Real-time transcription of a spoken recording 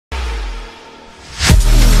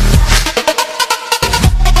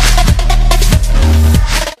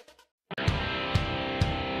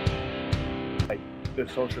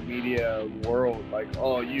the social media world, like,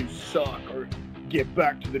 oh, you suck, or get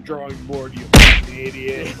back to the drawing board, you fucking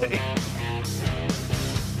idiot.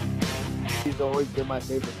 He's always been my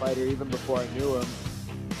favorite fighter, even before I knew him.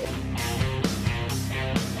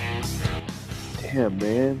 Damn,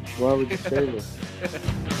 man. Why would you say this?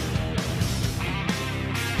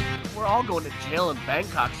 We're all going to jail in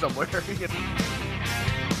Bangkok somewhere.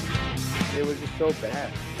 It was just so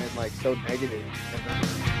bad and, like, so negative.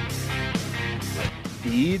 Like,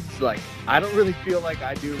 deeds, like, I don't really feel like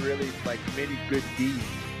I do really, like, many good deeds.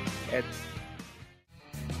 And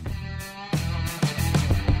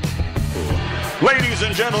ladies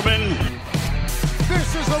and gentlemen,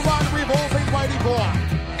 this is the one we've all been waiting for.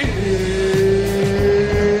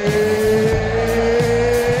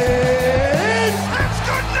 It's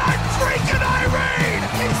good night, freaking Irene!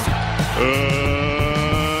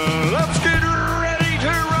 let's get ready to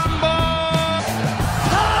rumble!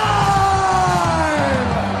 Time!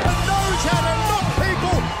 And knows how to knock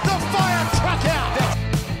people the fire truck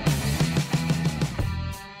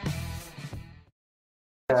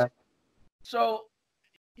out. So,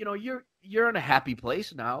 you know, you're in a happy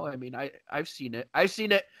place now. I mean, I've seen it. I've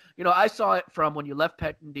seen it. You know, I saw it from when you left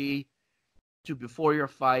Pet and D to before your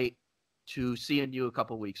fight to seeing you a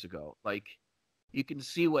couple weeks ago. Like, you can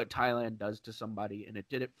see what Thailand does to somebody, and it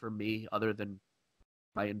did it for me. Other than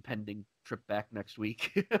my impending trip back next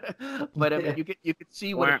week, but I mean, you could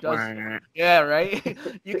see what it does. Yeah, right.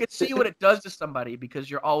 You could see what it does to somebody because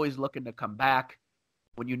you're always looking to come back.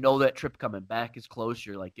 When you know that trip coming back is close,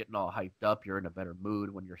 you're like getting all hyped up. You're in a better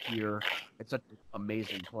mood when you're here. It's such an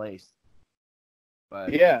amazing place.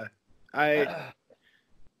 But yeah, I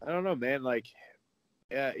don't know, man. Like,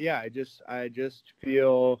 yeah, I just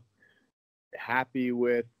feel happy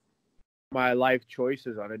with my life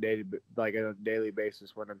choices on a daily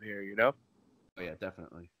basis when I'm here. You know? Oh yeah,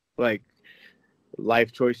 definitely. Like,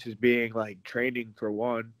 life choices being like training for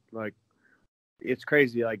one. Like, it's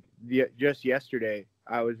crazy. Like, just yesterday,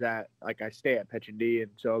 I was I stay at Pet and D,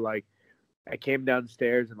 and so, like, I came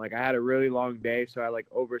downstairs and, like, I had a really long day, so I, like,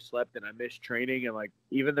 overslept and I missed training, and, like,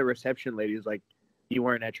 even the reception lady was like, you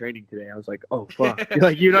weren't at training today. I was like, oh, fuck.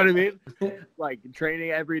 Like, you know what I mean? Like, training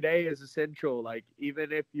every day is essential. Like,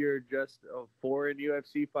 even if you're just a foreign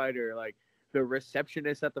UFC fighter, like, the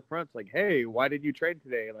receptionist at the front's like, hey, why did you train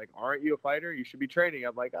today? Like, aren't you a fighter? You should be training.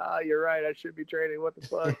 I'm like, you're right. I should be training. What the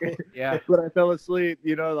fuck? Yeah. But I fell asleep,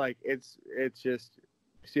 you know, like, it's just,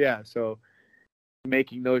 yeah. So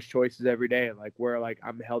making those choices every day, like, where, like,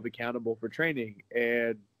 I'm held accountable for training,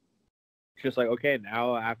 and just like, okay,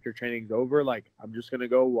 now after training's over, like, I'm just going to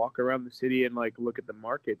go walk around the city and, like, look at the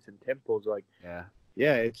markets and temples. Like,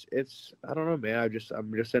 yeah, it's, I don't know, man.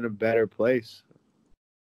 I'm just in a better place.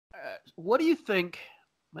 What do you think?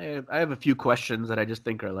 I have a few questions that I just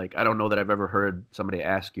think are like, I don't know that I've ever heard somebody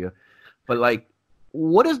ask you, but, like,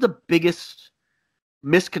 what is the biggest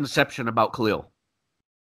misconception about Khalil?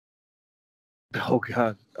 Oh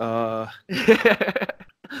God.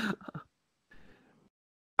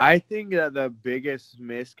 I think that the biggest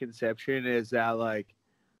misconception is that, like,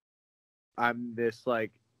 I'm this,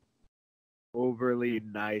 like, overly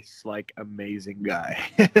nice, like, amazing guy.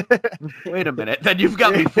 Wait a minute. Then you've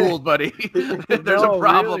got me fooled, buddy. There's a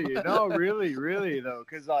problem. Really, though.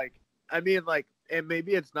 Because, like, I mean, like, and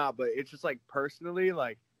maybe it's not, but it's just, like, personally,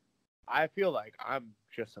 like, I feel like I'm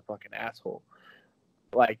just a fucking asshole.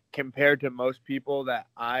 Like, compared to most people that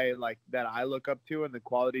I look up to and the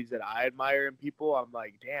qualities that I admire in people, I'm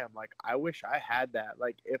like, damn, like, I wish I had that.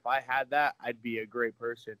 Like, if I had that, I'd be a great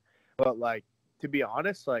person. But, like, to be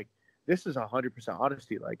honest, like, this is 100%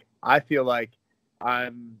 honesty. Like, I feel like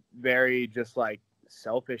I'm very just, like,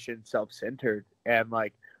 selfish and self-centered. And,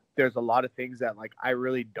 like, there's a lot of things that, like, I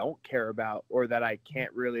really don't care about, or that I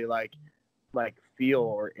can't really, like feel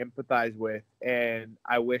or empathize with. And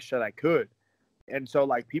I wish that I could. And so,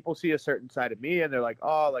 like, people see a certain side of me and they're like,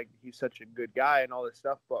 oh, like, he's such a good guy and all this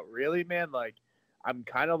stuff. But really, man, like, I'm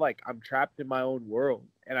kind of like, I'm trapped in my own world.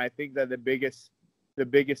 And I think that the biggest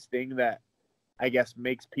thing that I guess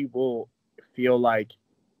makes people feel like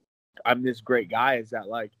I'm this great guy is that,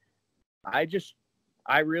 like, I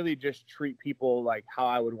really just treat people like how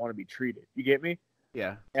I would want to be treated. You get me?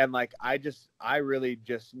 Yeah. And, like, I really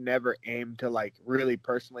just never aim to, like, really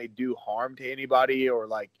personally do harm to anybody or,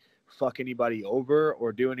 like, fuck anybody over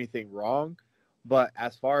or do anything wrong. But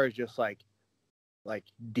as far as just like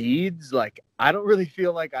deeds, like, I don't really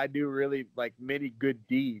feel like I do really, like, many good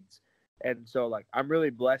deeds. And so, like, I'm really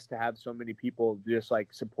blessed to have so many people just,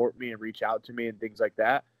 like, support me and reach out to me and things like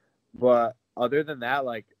that. But other than that,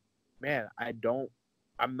 like, man, I don't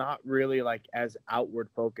I'm not really like as outward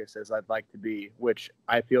focused as I'd like to be, which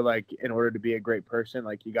I feel like in order to be a great person,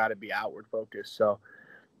 like you got to be outward focused. So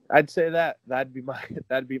I'd say that'd be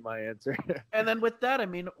my answer. And then with that, I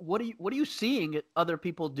mean, what are you seeing other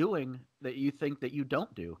people doing that you think that you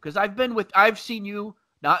don't do? Because I've seen you,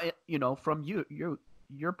 not, you know, from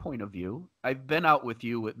your point of view. I've been out with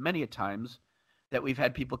you with many a times that we've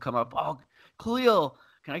had people come up, oh, Khalil,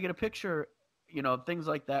 can I get a picture? You know, things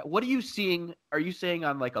like that. What are you seeing? Are you saying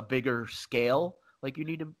on like a bigger scale? Like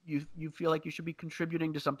you feel like you should be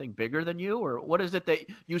contributing to something bigger than you, or what is it that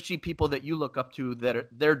you see people that you look up to that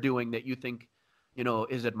they're doing that you think, you know,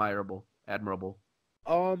 is admirable?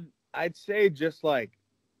 I'd say just like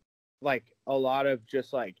a lot of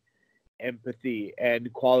just like empathy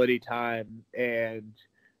and quality time and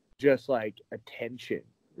just like attention,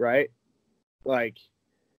 right? Like,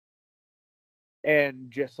 and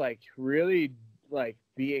just like really like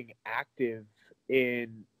being active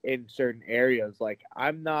in certain areas. Like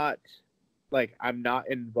I'm not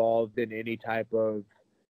involved in any type of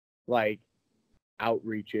like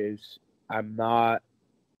outreaches. I'm not,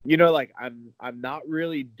 you know, like I'm not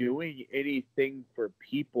really doing anything for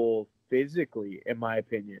people physically, in my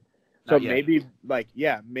opinion. So maybe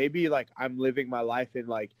like I'm living my life in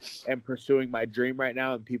like and pursuing my dream right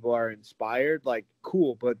now and people are inspired, like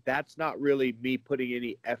cool, but that's not really me putting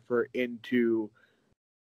any effort into,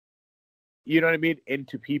 you know what I mean,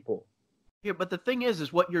 into people. Yeah, but the thing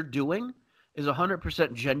is what you're doing is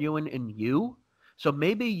 100% genuine in you. So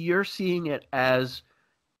maybe you're seeing it as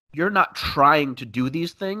you're not trying to do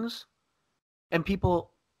these things, and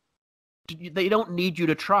people, they don't need you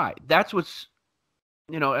to try. That's what's,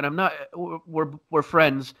 you know, and I'm not, we're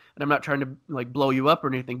friends, and I'm not trying to like blow you up or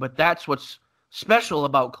anything, but that's what's special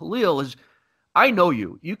about Khalil is I know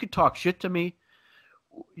you. You could talk shit to me,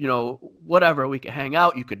 you know, whatever. We could hang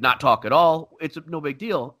out. You could not talk at all. It's no big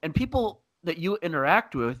deal. And people that you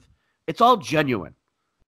interact with, it's all genuine.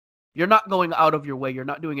 You're not going out of your way. You're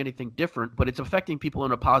not doing anything different, but it's affecting people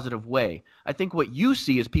in a positive way. I think what you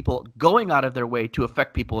see is people going out of their way to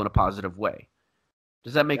affect people in a positive way.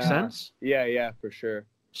 Does that make sense? Yeah, for sure.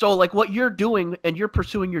 So like what you're doing and you're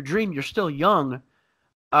pursuing your dream, you're still young.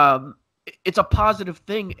 It's a positive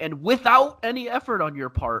thing. And without any effort on your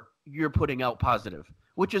part, you're putting out positive,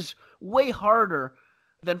 which is way harder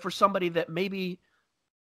than for somebody that maybe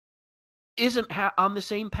isn't on the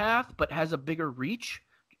same path, but has a bigger reach,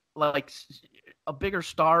 like a bigger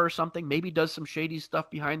star or something, maybe does some shady stuff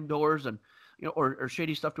behind doors and, you know, or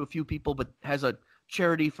shady stuff to a few people, but has a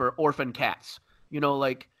charity for orphan cats. You know,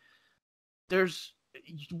 like there's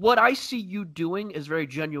what I see you doing is very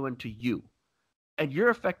genuine to you, and you're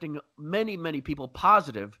affecting many, many people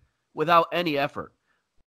positive without any effort.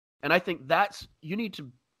 And I think you need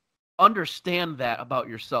to understand that about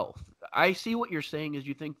yourself. I see what you're saying is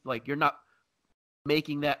you think like you're not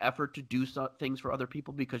making that effort to do things for other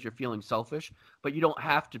people because you're feeling selfish, but you don't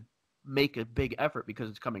have to make a big effort because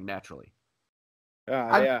it's coming naturally.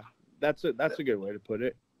 Yeah, that's a good way to put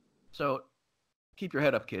it. So keep your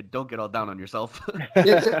head up, kid. Don't get all down on yourself.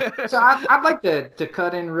 So I'd like to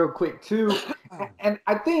cut in real quick too, and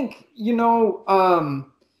I think, you know,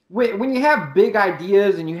 when you have big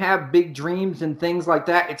ideas and you have big dreams and things like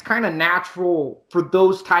that, it's kind of natural for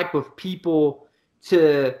those type of people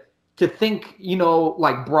to think, you know,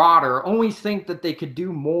 like broader, always think that they could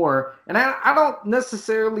do more. And I don't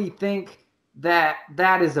necessarily think that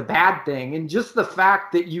is a bad thing. And just the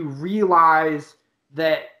fact that you realize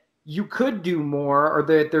that you could do more, or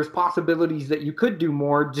that there's possibilities that you could do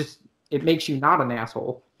more, just it makes you not an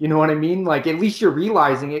asshole. You know what I mean? Like, at least you're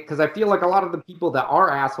realizing it, because I feel like a lot of the people that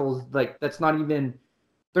are assholes, like they're not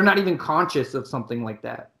even conscious of something like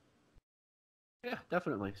that. Yeah,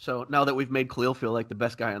 definitely. So now that we've made Khalil feel like the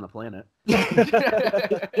best guy on the planet.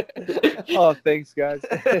 Oh, thanks, guys.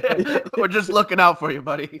 We're just looking out for you,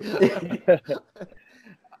 buddy.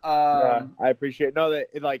 I appreciate it. No, that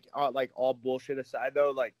like all bullshit aside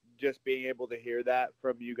though, like just being able to hear that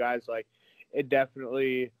from you guys, like it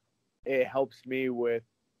helps me with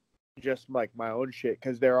just like my own shit,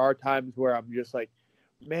 because there are times where I'm just like,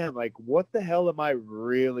 man, like what the hell am I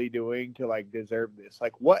really doing to like deserve this?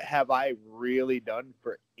 Like what have I really done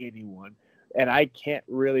for anyone? And I can't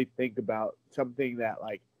really think about something that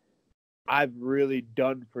like I've really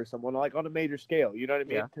done for someone like on a major scale. You know what I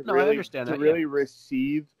mean? Yeah. I understand that. To really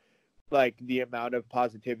receive like the amount of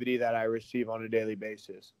positivity that I receive on a daily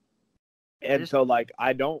basis. And so like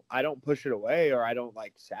I don't push it away, or I don't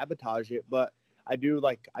like sabotage it, but I do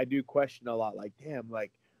question a lot, like, damn,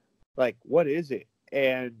 like what is it?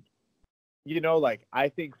 And you know, like I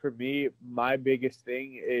think for me, my biggest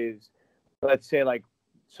thing is, let's say like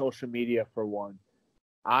social media for one.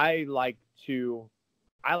 I like to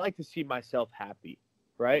see myself happy,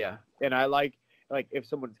 right? Yeah. And I like if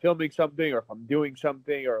someone's filming something or if I'm doing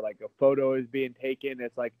something or like a photo is being taken,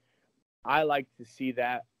 it's like I like to see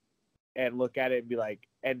that and look at it and be like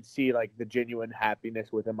and see like the genuine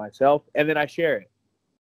happiness within myself, and then I share it.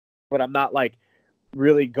 But I'm not like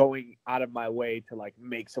really going out of my way to like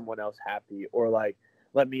make someone else happy or like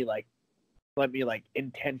let me like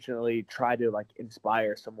intentionally try to like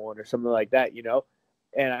inspire someone or something like that, you know?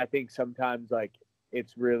 And I think sometimes like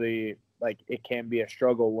it's really like it can be a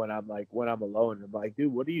struggle when I'm alone. I'm like,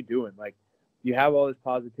 dude, what are you doing? Like you have all this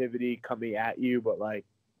positivity coming at you, but like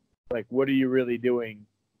what are you really doing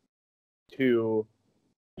to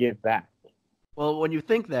give back? Well, when you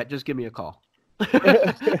think that, just give me a call.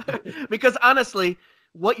 Because honestly,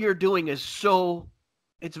 what you're doing is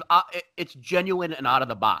it's genuine and out of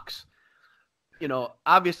the box. You know,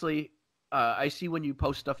 obviously, I see when you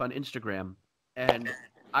post stuff on Instagram, and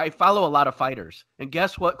I follow a lot of fighters. And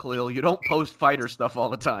guess what, Khalil? You don't post fighter stuff all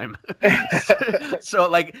the time. So,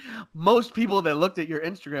 like, most people that looked at your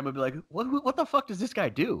Instagram would be like, "What the fuck does this guy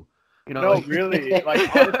do?" You know, no, like, really,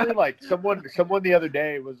 like honestly, like someone the other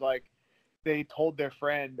day was like, they told their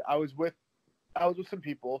friend, I was with some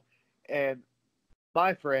people, and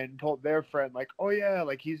my friend told their friend, like, oh yeah,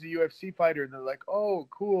 like he's a UFC fighter, and they're like, oh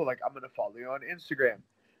cool, like I'm gonna follow you on Instagram.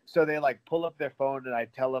 So they like pull up their phone, and I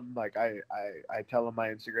tell them like I tell them my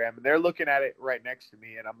Instagram, and they're looking at it right next to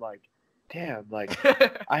me, and I'm like, damn, like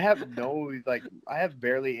I have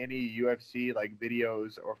barely any UFC like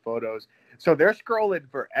videos or photos. So they're scrolling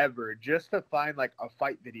forever just to find like a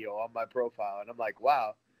fight video on my profile, and I'm like,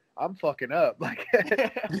 wow, I'm fucking up. Like,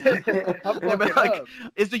 I'm fucking up.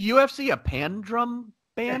 Is the UFC a pan drum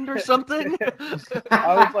band or something?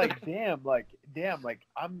 I was like, damn,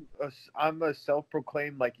 I'm a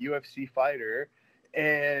self-proclaimed like UFC fighter,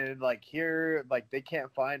 and like here, like they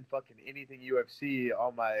can't find fucking anything UFC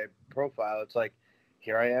on my profile. It's like,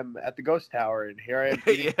 here I am at the Ghost Tower, and here I am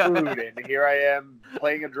eating food, and here I am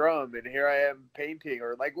playing a drum, and here I am painting,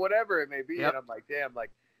 or like whatever it may be. Yep. And I'm like, damn.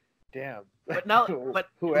 But now, who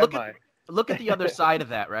am I? Look at the other side of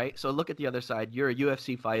that, right? So look at the other side. You're a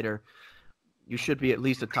UFC fighter. You should be at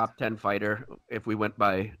least a top 10 fighter if we went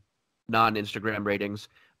by non-Instagram ratings.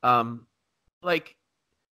 So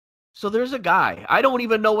there's a guy. I don't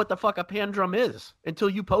even know what the fuck a pan drum is until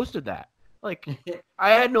you posted that. Like,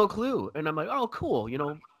 I had no clue. And I'm like, oh, cool. You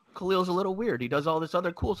know, Khalil's a little weird. He does all this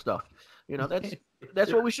other cool stuff. You know,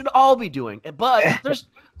 that's what we should all be doing. But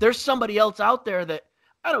there's somebody else out there that,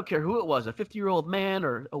 I don't care who it was, a 50-year-old man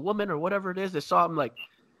or a woman or whatever it is, they saw him, like,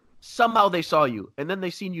 somehow they saw you, and then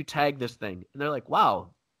they seen you tag this thing, and they're like,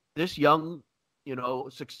 wow, this young, you know,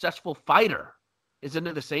 successful fighter is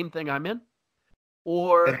into the same thing I'm in?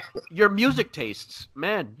 Or your music tastes.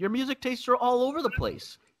 Man, your music tastes are all over the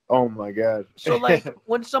place. Oh, my God. So, like,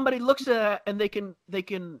 when somebody looks at that and they can,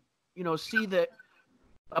 you know, see that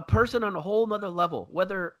a person on a whole nother level,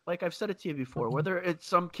 whether, like I've said it to you before, whether it's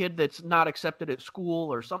some kid that's not accepted at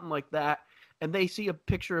school or something like that, and they see a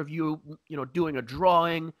picture of you, you know, doing a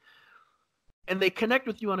drawing, and they connect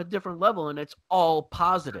with you on a different level, and it's all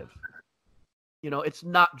positive. You know, it's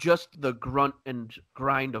not just the grunt and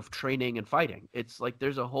grind of training and fighting. It's like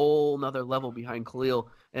there's a whole nother level behind Khalil,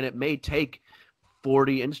 and it may take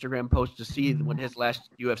 40 Instagram posts to see when his last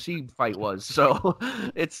UFC fight was. So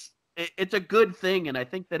it's a good thing, and I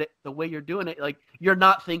think that the way you're doing it, like, you're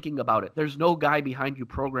not thinking about it. There's no guy behind you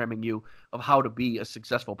programming you of how to be a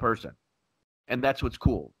successful person, and that's what's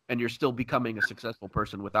cool. And you're still becoming a successful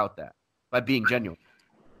person without that, by being genuine.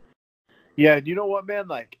 Yeah, you know what, man?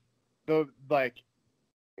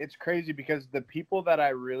 It's crazy because the people that I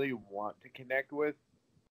really want to connect with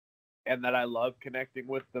and that I love connecting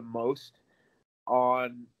with the most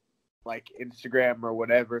on like Instagram or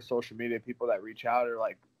whatever social media, people that reach out are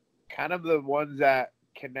like kind of the ones that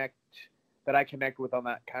I connect with on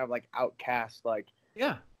that kind of like outcast, like,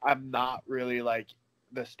 yeah, I'm not really like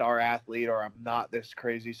the star athlete, or I'm not this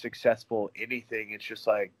crazy successful anything. It's just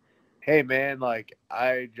like, hey man, like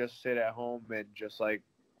I just sit at home and just like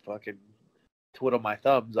fucking twiddle my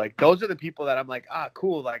thumbs. Like those are the people that I'm like,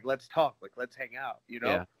 cool, like let's talk, like let's hang out, you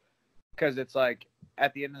know? Because it's like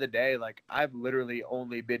at the end of the day, like I've literally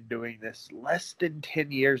only been doing this less than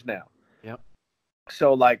 10 years now. Yep.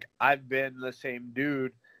 So, like, I've been the same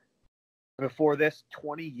dude before this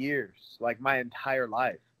 20 years, like, my entire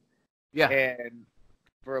life. Yeah. And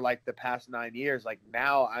for, like, the past 9 years, like,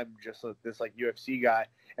 now I'm just this, like, UFC guy.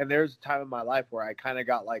 And there's a time in my life where I kind of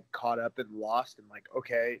got, like, caught up and lost and, like,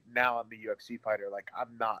 okay, now I'm a UFC fighter. Like,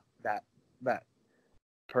 I'm not that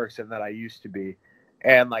person that I used to be.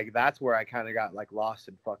 And like that's where I kind of got like lost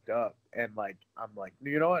and fucked up. And like I'm like,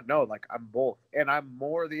 you know what? No, like I'm both. And I'm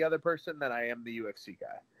more the other person than I am the UFC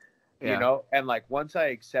guy. Yeah. You know? And like once I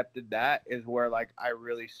accepted that is where like I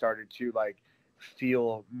really started to like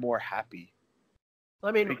feel more happy.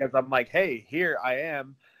 I mean, Because I'm like, hey, here I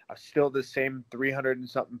am. I'm still the same 300 and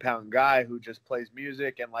something pound guy who just plays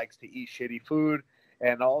music and likes to eat shitty food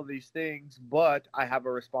and all these things, but I have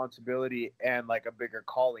a responsibility and like a bigger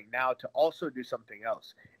calling now to also do something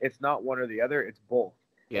else. It's not one or the other, it's both.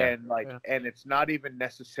 Yeah. And like, and it's not even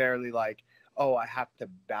necessarily like, oh, I have to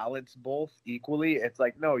balance both equally. It's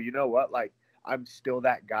like, no, you know what? Like, I'm still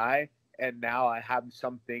that guy, and now I have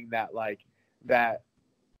something that like that.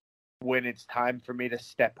 When it's time for me to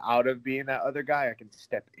step out of being that other guy, I can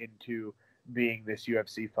step into being this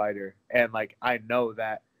UFC fighter. And like, I know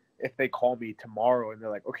that if they call me tomorrow and they're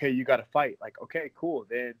like, okay, you got to fight, like, okay, cool.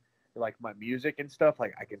 Then like my music and stuff,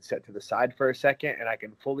 like I can set to the side for a second and I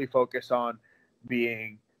can fully focus on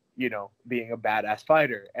being, you know, being a badass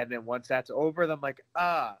fighter. And then once that's over, then I'm like,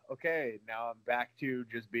 okay, now I'm back to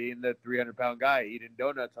just being the 300-pound guy eating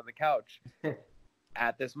donuts on the couch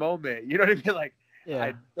at this moment. You know what I mean? Like,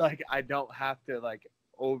 yeah. I don't have to like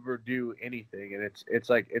overdo anything, and it's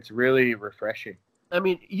like it's really refreshing. I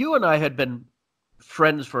mean, you and I had been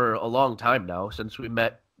friends for a long time now, since we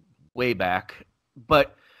met way back.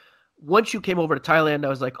 But once you came over to Thailand, I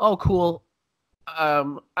was like, oh, cool. I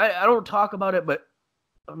don't talk about it, but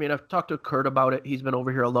I mean, I've talked to Kurt about it. He's been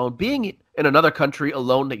over here alone. Being in another country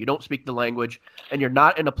alone that you don't speak the language, and you're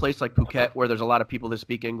not in a place like Phuket where there's a lot of people that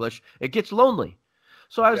speak English, it gets lonely.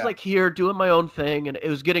 So I was like here doing my own thing, and it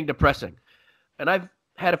was getting depressing. And I've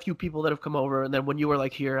had a few people that have come over, and then when you were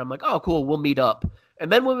like here, I'm like, oh, cool, we'll meet up.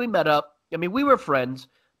 And then when we met up, I mean, we were friends,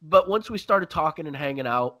 but once we started talking and hanging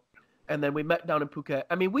out, and then we met down in Phuket,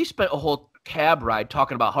 I mean, we spent a whole cab ride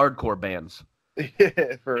talking about hardcore bands.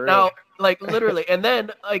 Yeah, for real. Now, like, literally. And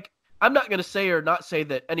then, like, I'm not going to say or not say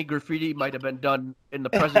that any graffiti might have been done in the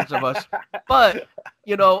presence of us, but,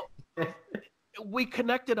 you know, we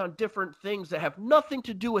connected on different things that have nothing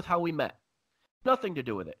to do with how we met. Nothing to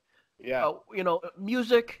do with it. Yeah. You know,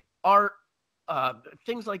 music, art,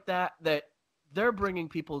 things like that, that they're bringing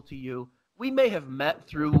people to you. We may have met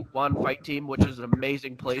through One Fight Team, which is an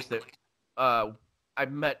amazing place that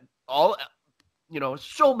I've met all, you know,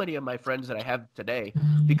 so many of my friends that I have today,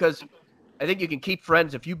 because I think you can keep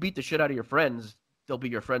friends. If you beat the shit out of your friends, they'll be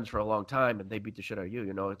your friends for a long time, and they beat the shit out of you.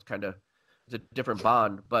 You know, it's a different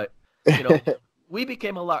bond, but you know, we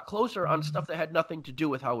became a lot closer on stuff that had nothing to do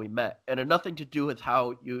with how we met, and nothing to do with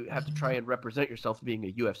how you have to try and represent yourself being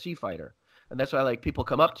a UFC fighter. And that's why, like, people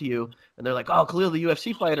come up to you and they're like, oh, Khalil, the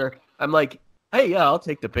UFC fighter. I'm like, hey, yeah, I'll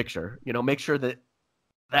take the picture. You know, make sure that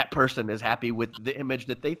that person is happy with the image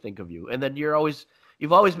that they think of you. And then you've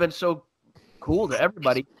always been so cool to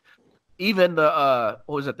everybody. Even the,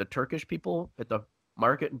 what was it, the Turkish people at the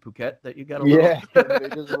market in Phuket that you got a little... Yeah, they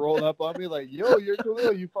just rolled up on me like, yo, you're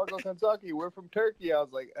Khalil, you fuck on Kentucky, we're from Turkey. I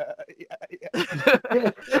was like,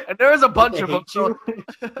 yeah. And there was a bunch of them. So...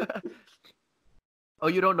 Oh,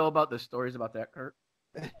 you don't know about the stories about that, Kurt?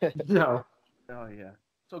 No. Oh, yeah.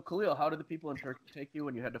 So, Khalil, how did the people in Turkey take you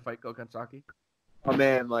when you had to fight Gokhan Saki? Oh,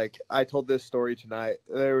 man, like, I told this story tonight.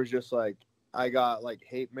 There was just, like, I got, like,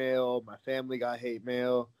 hate mail. My family got hate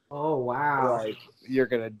mail. Oh, wow. Like, you're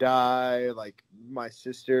going to die. Like, my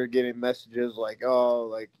sister getting messages like, oh,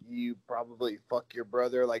 like, you probably fuck your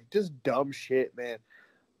brother. Like, just dumb shit, man.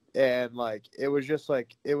 And, like, it was just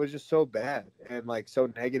so bad and, like, so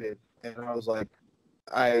negative. And I was like,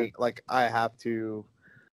 I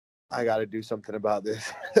got to do something about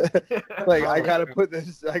this. Like, I got to put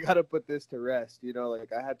this to rest. You know,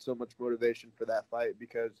 like, I had so much motivation for that fight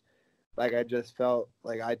because, like, I just felt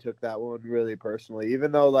like I took that one really personally,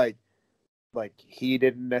 even though, like he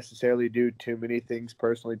didn't necessarily do too many things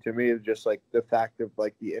personally to me. It's just, like, the fact of,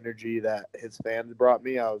 like, the energy that his fans brought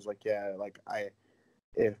me. I was like, yeah, like,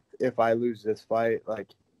 if I lose this fight, like,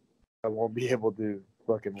 I won't be able to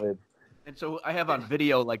fucking live. And so I have on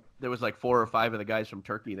video, like, there was like 4 or 5 of the guys from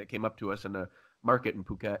Turkey that came up to us in a market in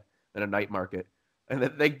Phuket, in a night market. And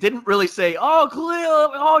they didn't really say, oh,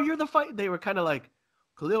 Khalil, oh, you're the fight. They were kind of like,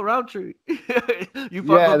 Khalil Rountree. You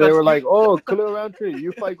yeah, they were like, oh, Khalil Rountree,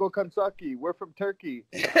 you fight Gokhan Saki. We're from Turkey.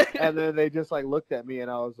 And then they just, like, looked at me,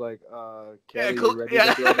 and I was like, Kelly, you ready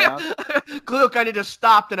to throw down? Khalil kind of just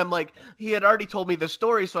stopped, and I'm like, he had already told me the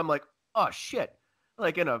story, so I'm like, oh, shit.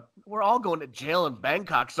 Like, we're all going to jail in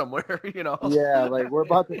Bangkok somewhere, you know? Yeah, like, we're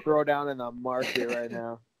about to throw down in the market right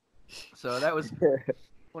now. So that was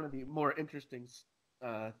one of the more interesting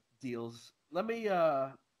deals. Let me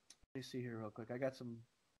see here real quick. I got some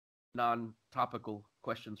non-topical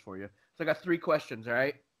questions for you. So I got 3 questions, all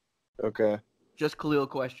right? Okay. Just Khalil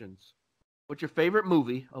questions. What's your favorite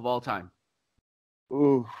movie of all time?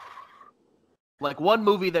 Ooh. Like one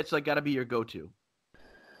movie that's like got to be your go-to.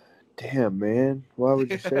 Damn, man. Why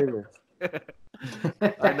would you say this?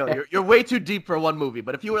 I know you're way too deep for one movie,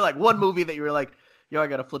 but if you were like one movie that you were like, I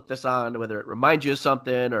got to flip this on, whether it reminds you of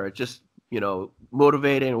something or it's just,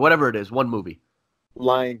 motivating or whatever it is, one movie.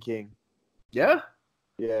 Lion King. Yeah?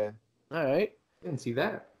 Yeah. All right. Didn't see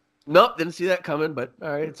that. Nope, didn't see that coming, but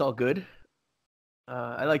all right, it's all good.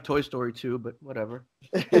 I like Toy Story too, but whatever.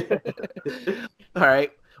 All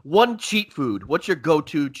right. One cheat food. What's your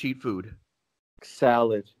go-to cheat food?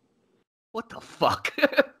 Salad. What the fuck?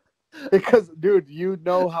 Because, dude, you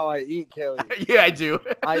know how I eat, Kelly. Yeah, I do.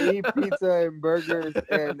 I eat pizza and burgers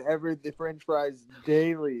and the French fries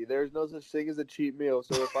daily. There's no such thing as a cheat meal.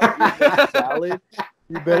 So if I eat that salad,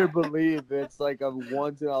 you better believe it's like a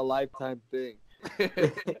once-in-a-lifetime thing.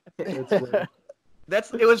 It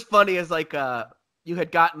was funny as like you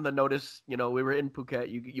had gotten the notice, we were in Phuket,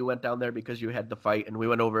 you went down there because you had the fight, and we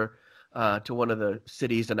went over to one of the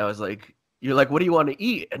cities, and I was like, you're like, what do you want to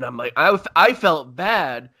eat? And I'm like, I felt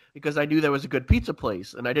bad because I knew there was a good pizza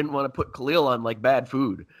place, and I didn't want to put Khalil on like bad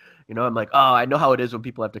food. I'm like, oh, I know how it is when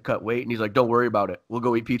people have to cut weight, and he's like, don't worry about it, we'll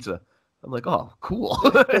go eat pizza. I'm like, oh, cool.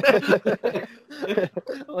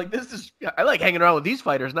 Like, I like hanging around with these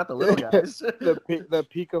fighters, not the little guys. the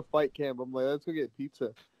peak of fight camp. I'm like, let's go get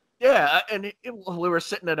pizza. Yeah, and we were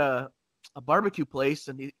sitting at a barbecue place,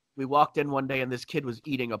 and we walked in one day, and this kid was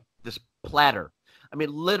eating this platter. I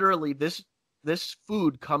mean, literally, this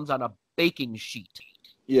food comes on a baking sheet.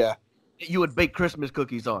 Yeah. You would bake Christmas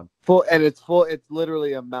cookies on. It's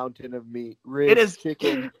literally a mountain of meat. Ribs, it is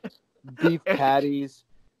chicken, beef patties,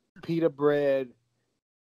 pita bread.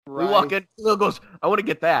 We walk in, Khalil goes, I want to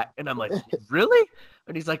get that. And I'm like, really?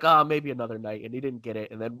 And he's like, maybe another night. And he didn't get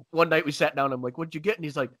it. And then one night we sat down. I'm like, what'd you get? And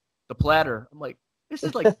he's like, the platter. I'm like, this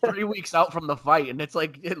is like 3 weeks out from the fight. And it's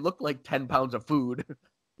like, it looked like 10 pounds of food.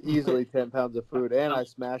 Easily 10 pounds of food. And I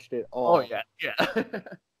smashed it all. Oh, yeah.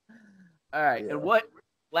 All right. Yeah. And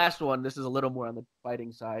last one, this is a little more on the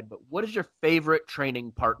fighting side, but what is your favorite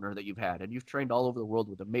training partner that you've had? And you've trained all over the world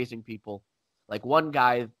with amazing people. Like one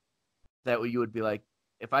guy that you would be like,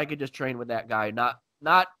 if I could just train with that guy, not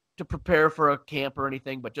to prepare for a camp or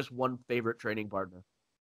anything, but just one favorite training partner.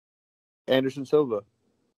 Anderson Silva.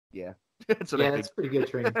 Yeah. That's pretty good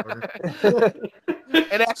training partner.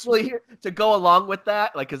 And actually, to go along with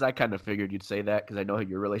that, like, because I kind of figured you'd say that because I know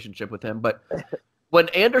your relationship with him, but when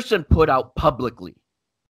Anderson put out publicly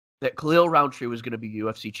that Khalil Rountree was going to be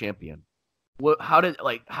UFC champion, how did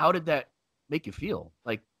that make you feel?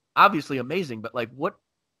 Like, obviously amazing, but like, what?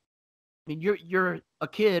 I mean, you're a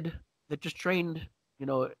kid that just trained,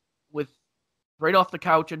 with right off the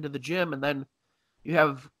couch into the gym, and then you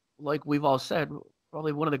have, like we've all said,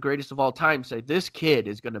 probably one of the greatest of all time say this kid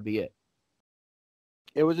is going to be it.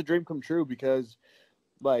 It was a dream come true because,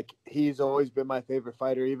 like, he's always been my favorite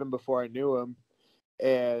fighter even before I knew him.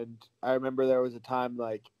 And I remember there was a time,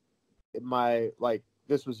 like,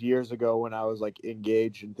 this was years ago when I was, like,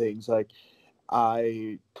 engaged and things. Like,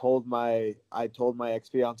 I told my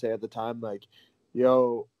ex-fiance at the time, like,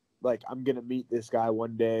 yo, like, I'm going to meet this guy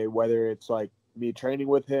one day, whether it's, like, me training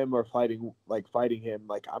with him or fighting him.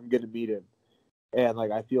 Like, I'm going to meet him. And,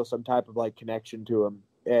 like, I feel some type of, like, connection to him.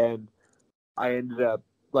 And I ended up,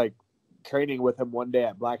 like, training with him one day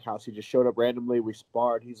at Black House. He just showed up randomly. We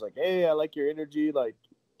sparred. He's like, hey, I like your energy. Like,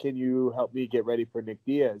 can you help me get ready for Nick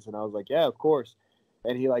Diaz? And I was like, yeah, of course.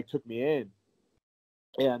 And he, like, took me in.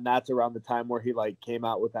 And that's around the time where he, like, came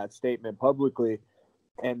out with that statement publicly.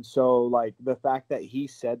 And so, like, the fact that he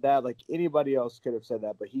said that, like, anybody else could have said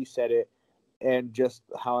that, but he said it. And just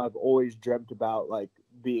how I've always dreamt about, like,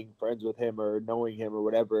 being friends with him or knowing him or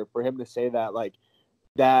whatever, for him to say that,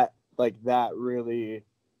 that really,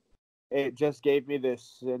 it just gave me this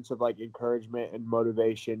sense of, like, encouragement and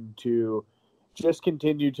motivation to just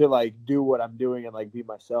continue to, like, do what I'm doing and, like, be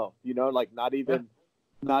myself, like, not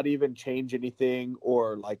even change anything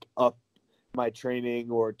or, like, up my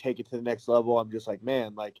training or take it to the next level. I'm just like,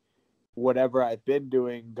 man, like, whatever I've been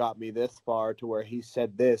doing got me this far to where he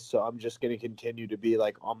said this, so I'm just going to continue to be,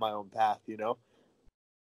 like, on my own path,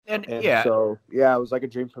 And yeah. So, yeah, it was like a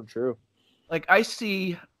dream come true. Like, I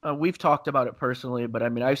see, we've talked about it personally, but I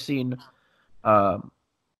mean, I've seen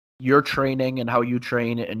your training and how you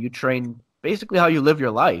train, and you train basically how you live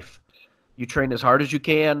your life. You train as hard as you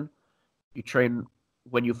can. You train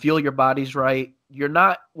when you feel your body's right. You're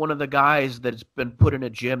not one of the guys that's been put in a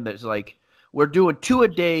gym that's like, we're doing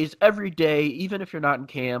 2-a-days every day, even if you're not in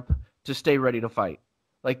camp, to stay ready to fight.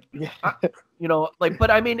 Like,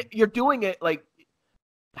 but I mean, you're doing it, like,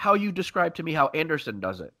 how you described to me how Anderson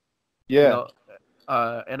does it. Yeah. You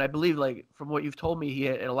know, and I believe, like, from what you've told me, he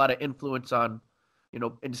had a lot of influence on, you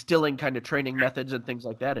know, instilling kind of training methods and things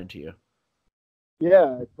like that into you.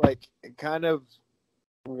 Yeah, it's like kind of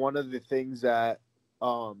one of the things that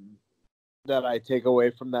that I take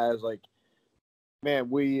away from that is like, man,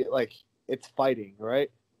 we like it's fighting,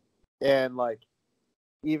 right? And like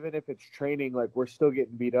even if it's training, like we're still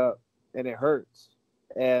getting beat up and it hurts.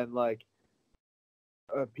 And like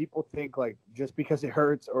people think like just because it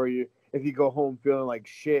hurts or if you go home feeling like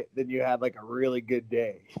shit, then you had like a really good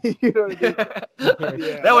day. You know what I mean?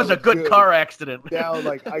 Yeah, that was a good car accident. Now,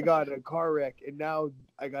 like I got in a car wreck, and now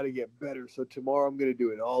I got to get better. So tomorrow I'm gonna do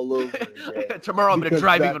it all over again. Tomorrow I'm gonna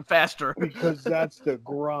drive even faster. Because that's the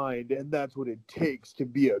grind, and that's what it takes to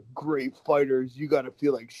be a great fighter. Is you got to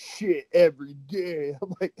feel like shit every day.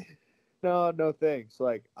 I'm like, no thanks.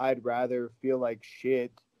 Like I'd rather feel like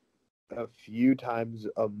shit a few times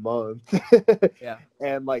a month Yeah.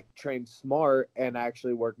 and like train smart and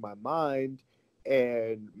actually work my mind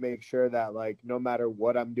and make sure that like no matter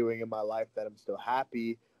what I'm doing in my life that I'm still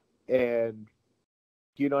happy. And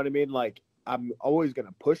you know what I mean, like I'm always going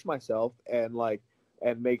to push myself and like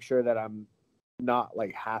and make sure that I'm not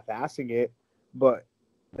like half-assing it, but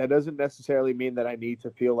that doesn't necessarily mean that I need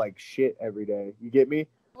to feel like shit every day. You get me?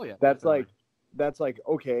 Oh yeah. That's definitely. like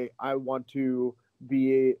okay, I want to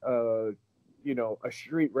be a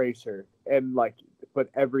street racer, and like but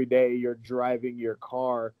every day you're driving your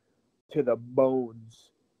car to the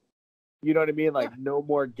bones. You know what I mean? Like no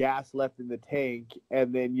more gas left in the tank,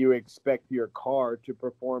 and then you expect your car to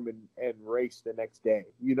perform and race the next day,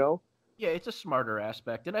 you know? Yeah, it's a smarter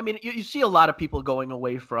aspect. And I mean, you see a lot of people going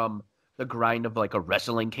away from the grind of like a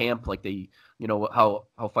wrestling camp, like they, you know, how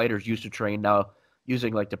fighters used to train now,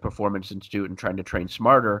 using like the Performance Institute and trying to train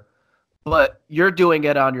smarter. But you're doing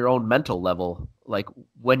it on your own mental level. Like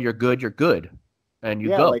when you're good, and you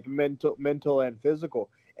go. Like mental and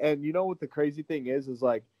physical. And you know what the crazy thing is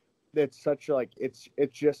like it's such like it's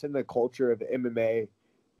just in the culture of MMA.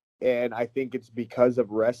 And I think it's because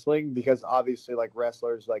of wrestling, because obviously like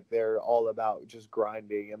wrestlers, like they're all about just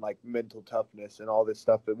grinding and like mental toughness and all this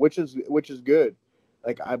stuff, which is good.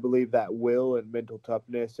 Like I believe that will and mental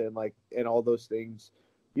toughness and like and all those things,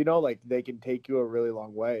 you know, like they can take you a really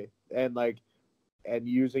long way. And like and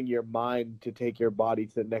using your mind to take your body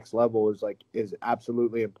to the next level is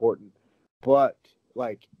absolutely important. But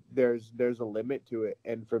like there's a limit to it.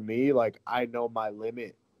 And for me, like I know my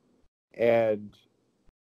limit. And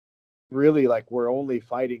really like we're only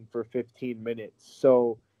fighting for 15 minutes.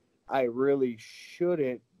 So I really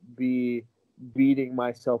shouldn't be beating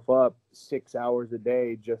myself up 6 hours a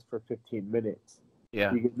day just for 15 minutes.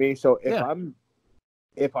 Yeah. You get me? So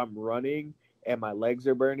if I'm running and my legs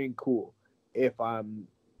are burning, cool. If I'm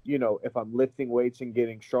lifting weights and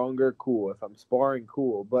getting stronger, cool. If I'm sparring,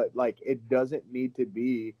 cool. But like it doesn't need to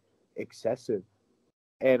be excessive.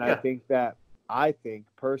 And Yeah. I think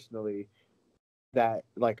personally that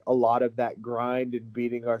like a lot of that grind and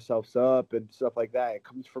beating ourselves up and stuff like that, it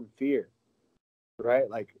comes from fear, right?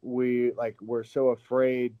 Like we're so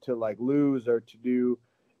afraid to like lose or to do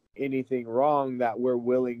anything wrong that we're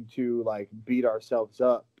willing to like beat ourselves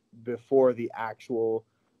up before the actual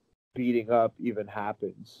beating up even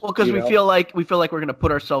happens. Well, because we feel like we're going to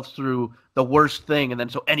put ourselves through the worst thing, and then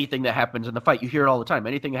so anything that happens in the fight, you hear it all the time.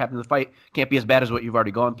 Anything that happens in the fight can't be as bad as what you've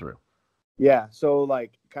already gone through. Yeah, so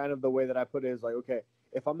like kind of the way that I put it is like, okay,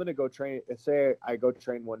 if I'm gonna go train, say I go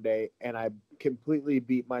train one day and I completely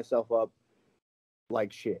beat myself up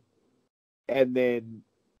like shit, and then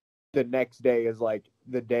the next day is like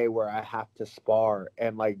the day where I have to spar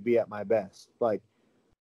and like be at my best, like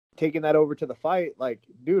taking that over to the fight, like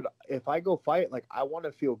dude, if I go fight, like I want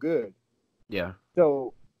to feel good. Yeah.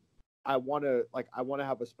 So I want to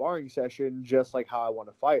have a sparring session just like how I want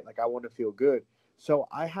to fight, like I want to feel good. So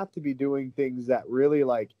I have to be doing things that really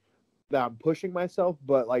like that I'm pushing myself,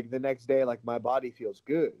 but like the next day, like my body feels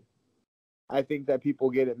good. I think that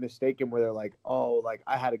people get it mistaken where they're like, oh, like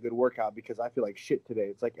I had a good workout because I feel like shit today.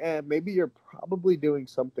 It's like, maybe you're probably doing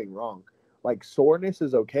something wrong. Like soreness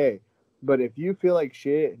is okay. But if you feel like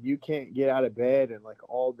shit and you can't get out of bed and like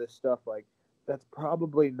all this stuff, like that's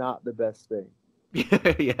probably not the best thing.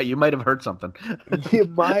 Yeah, you might have heard something. You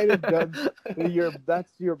might have done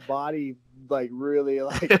that's your body like really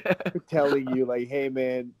like telling you like, hey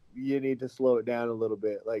man, you need to slow it down a little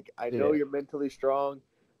bit. Like I know you're mentally strong,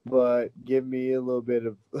 but give me a little bit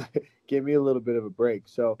of a break.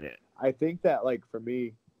 So I think that like for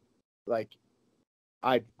me, like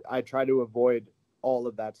I try to avoid all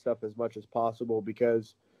of that stuff as much as possible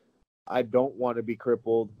because I don't want to be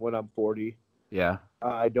crippled when I'm 40. Yeah.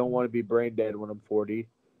 I don't want to be brain dead when I'm 40.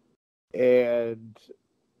 And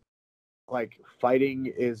like fighting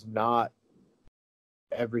is not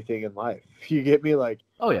everything in life. You get me? Like,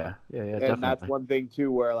 Oh yeah, and definitely. that's one thing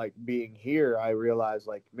too, where like being here, I realized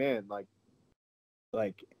like, man, like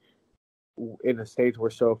in the States, we're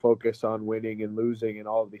so focused on winning and losing and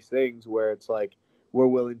all of these things where it's like we're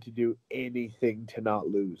willing to do anything to not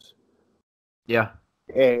lose. Yeah.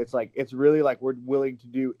 And it's like, it's really like we're willing to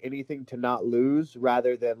do anything to not lose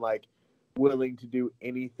rather than like willing to do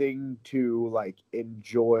anything to like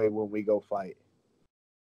enjoy when we go fight.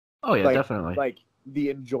 Oh yeah, Like, definitely. Like the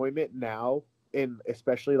enjoyment now,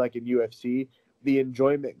 especially like in UFC, the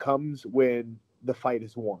enjoyment comes when the fight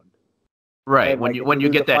is won. Right. And When like, you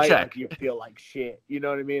lose get a that fight, check. like, you feel like shit. You know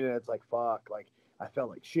what I mean? And it's like, fuck, like I felt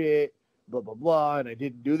like shit, blah blah blah, and I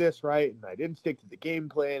didn't do this right, and I didn't stick to the game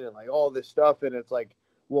plan, and like all this stuff. And it's like,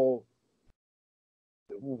 well,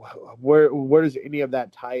 where does any of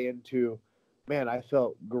that tie into? Man, I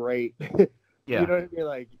felt great. Yeah. You know what I mean?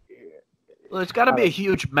 Like, Well, it's got to be a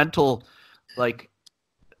huge mental, like,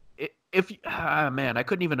 if man, I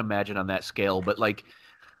couldn't even imagine on that scale. But like,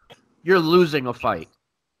 you're losing a fight,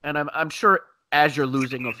 and I'm sure as you're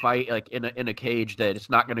losing a fight, like in a cage, that it's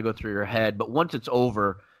not going to go through your head. But once it's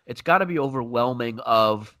over, it's got to be overwhelming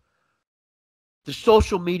of the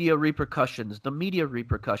social media repercussions, the media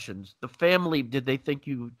repercussions, the family. Did they think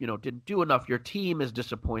you didn't do enough? Your team is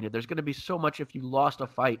disappointed. There's going to be so much if you lost a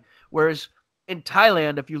fight. Whereas in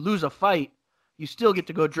Thailand, if you lose a fight, you still get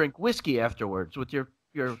to go drink whiskey afterwards with your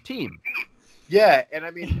team. yeah, and I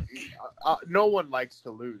mean, no one likes to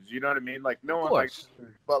lose. You know what I mean? Like, no one likes to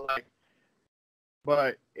lose,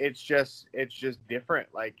 but it's just different.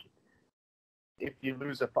 Like, if you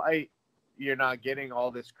lose a fight, you're not getting all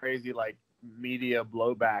this crazy like media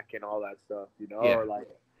blowback and all that stuff, Yeah. or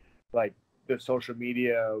like the social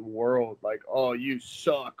media world, like, oh, you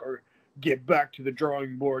suck, or get back to the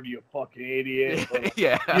drawing board, you fucking idiot. Or,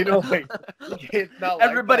 Yeah. like, it's not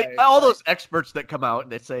everybody, like that. all those experts that come out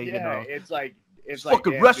and they say, Yeah, it's like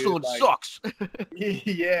fucking damn, wrestling dude, like, sucks.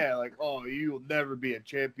 yeah, like, oh, you'll never be a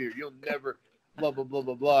champion. You'll never blah blah blah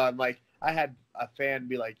blah blah. And like, I had a fan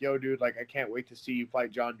be like, yo, dude, like, I can't wait to see you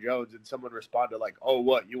fight John Jones. And someone responded like, oh,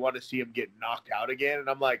 what? You want to see him get knocked out again? And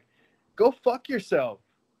I'm like, go fuck yourself.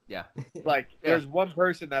 Yeah. Like, there's one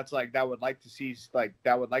person that's like, that would like to see,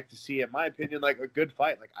 in my opinion, like a good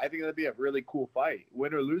fight. Like, I think that'd be a really cool fight.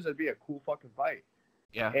 Win or lose, that'd be a cool fucking fight.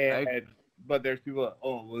 Yeah. But there's people that,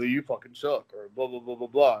 oh, well, you fucking suck, or blah blah blah blah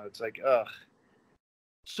blah. It's like, ugh.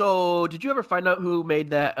 So, did you ever find out who made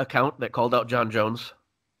that account that called out John Jones?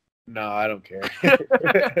 No, I don't care.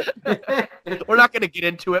 We're not going to get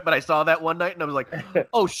into it, but I saw that one night and I was like,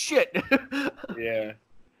 oh shit. Yeah.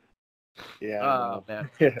 Yeah. Oh, man.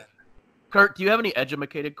 Kurt, do you have any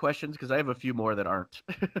educated questions? Because I have a few more that aren't.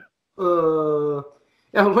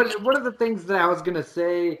 Yeah, one of the things that I was going to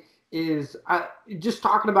say is just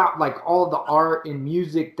talking about like all the art and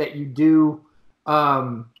music that you do.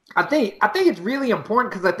 I think it's really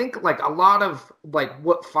important because I think like a lot of like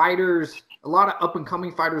what fighters, a lot of up and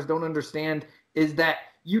coming fighters don't understand is that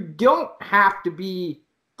you don't have to be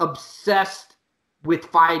obsessed with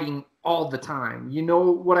fighting all the time. You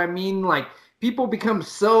know what I mean? Like, people become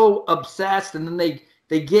so obsessed and then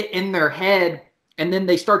they get in their head and then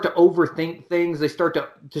they start to overthink things. They start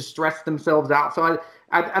to stress themselves out. So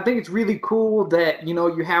I think it's really cool that,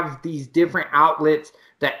 you have these different outlets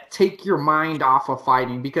that take your mind off of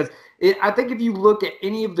fighting, because I think if you look at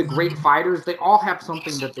any of the great fighters, they all have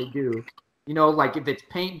something that they do. Like if it's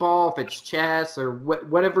paintball, if it's chess, or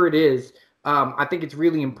whatever it is, I think it's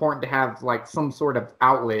really important to have like some sort of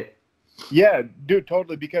outlet. Yeah, dude,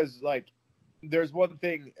 totally. Because like, there's one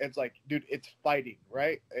thing. It's like, dude, it's fighting,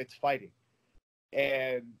 right? It's fighting,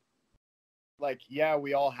 and like, yeah,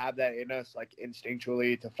 we all have that in us, like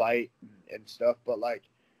instinctually to fight and stuff. But like,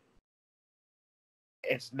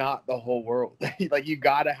 it's not the whole world. Like, you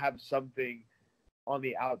gotta have something on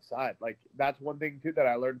the outside. Like, that's one thing too that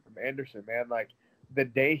I learned from Anderson, man. Like, the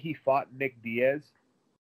day he fought Nick Diaz,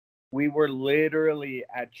 we were literally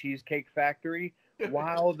at Cheesecake Factory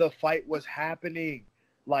while the fight was happening.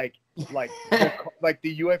 Like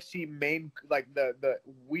the UFC main, like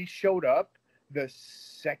we showed up the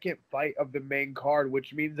second fight of the main card,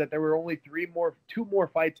 which means that there were only two more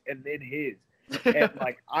fights and then his. And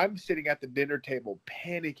like, I'm sitting at the dinner table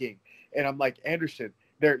panicking, and I'm like, Anderson,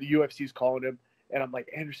 the UFC's calling him, and I'm like,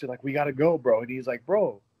 Anderson, like, we gotta go, bro. And he's like,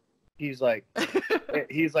 bro, I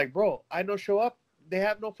no show up, they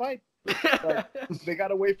have no fight. Like, they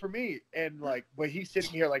gotta wait for me. And like, but he's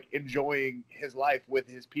sitting here like enjoying his life with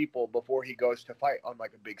his people before he goes to fight on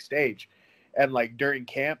like a big stage. And like, during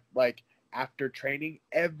camp, like, after training,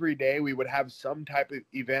 every day we would have some type of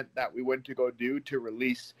event that we went to go do to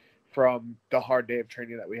release from the hard day of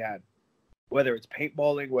training that we had. Whether it's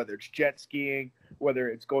paintballing, whether it's jet skiing, whether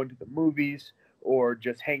it's going to the movies, or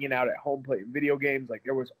just hanging out at home playing video games. Like,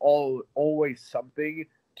 there was always something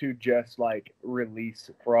to just like release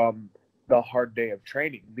from the hard day of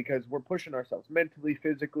training, because we're pushing ourselves mentally,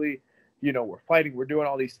 physically, you know, we're fighting, we're doing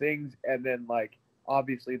all these things. And then like,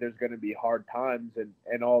 obviously there's going to be hard times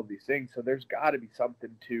and all of these things. So there's got to be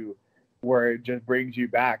something to where it just brings you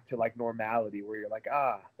back to like normality, where you're like,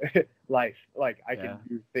 life, like I can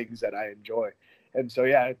do things that I enjoy. And so,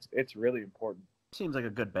 yeah, it's really important. Seems like a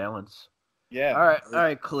good balance. Yeah. All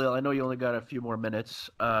right, Khalil. I know you only got a few more minutes.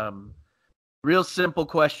 Real simple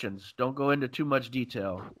questions. Don't go into too much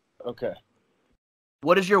detail. Okay.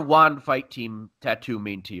 What does your wand fight team tattoo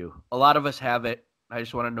mean to you? A lot of us have it. I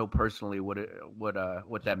just want to know personally what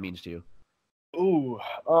that means to you. Ooh,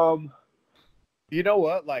 you know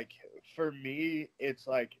what? Like, for me, it's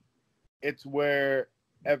like, it's where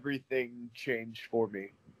everything changed for me.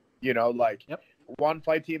 You know, like, One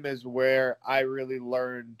Fight Team is where I really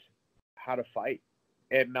learned how to fight,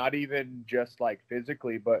 and not even just like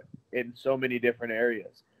physically, but in so many different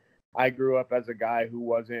areas. I grew up as a guy who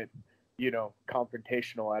wasn't, you know,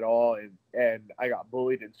 confrontational at all, and I got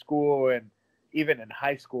bullied in school, and even in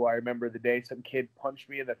high school, I remember the day some kid punched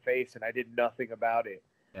me in the face and I did nothing about it.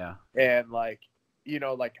 Yeah. And like, you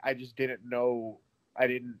know, like, I just didn't know, I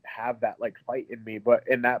didn't have that like fight in me, but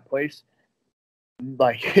in that place,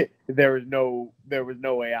 like, there was no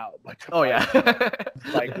way out but to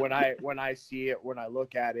fight. Like, when I see it, when I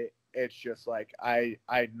look at it, it's just like I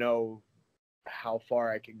know how far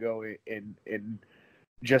I can go in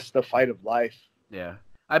just the fight of life. Yeah,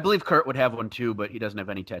 I believe Kurt would have one too, but he doesn't have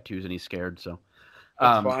any tattoos and he's scared. So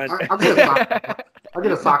that's fine. I'll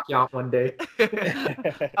get a sock you out one day.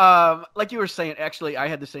 Like you were saying, actually, I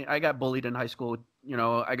had the same. I got bullied in high school. You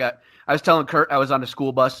know, I was telling Kurt I was on a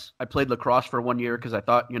school bus. I played lacrosse for 1 year because I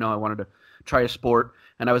thought, you know, I wanted to try a sport.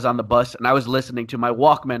 And I was on the bus and I was listening to my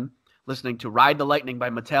Walkman, listening to Ride the Lightning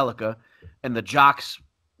by Metallica. And the jocks,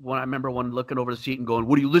 I remember one looking over the seat and going,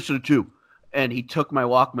 "What are you listening to?" And he took my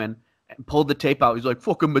Walkman and pulled the tape out. He's like,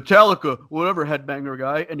 "Fucking Metallica, whatever, headbanger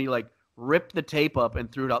guy." And he like ripped the tape up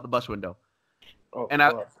and threw it out the bus window. Oh, and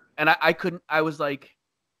I couldn't. I was like,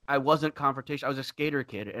 I wasn't confrontational. I was a skater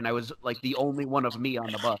kid, and I was like the only one of me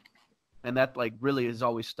on the bus, and that like really has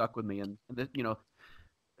always stuck with me. And you know,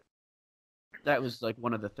 that was like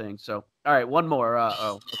one of the things. So, all right, one more.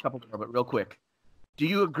 A couple more, but real quick. Do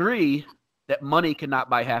you agree that money cannot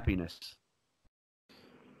buy happiness?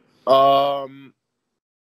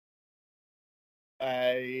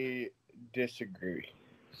 I disagree.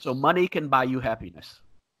 So money can buy you happiness.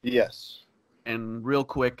 Yes. And real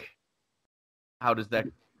quick, how does that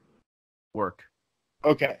work?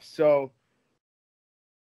 Okay, so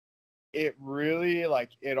it really, like,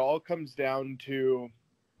 it all comes down to,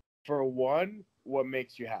 for one, what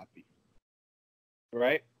makes you happy,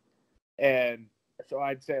 right? And so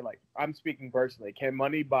I'd say, like, I'm speaking personally. Can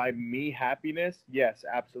money buy me happiness? Yes,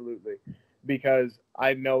 absolutely. Because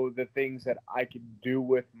I know the things that I could do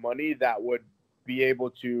with money that would be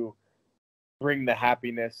able to bring the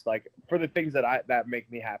happiness, like, for the things that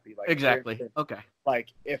make me happy. Like, exactly. Instance, okay. Like,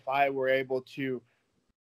 if I were able to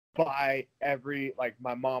buy like,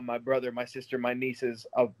 my mom, my brother, my sister, my nieces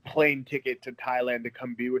a plane ticket to Thailand to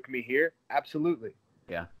come be with me here, absolutely.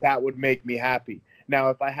 Yeah. That would make me happy. Now,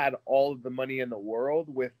 if I had all of the money in the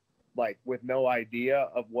world with no idea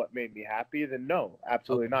of what made me happy, then no,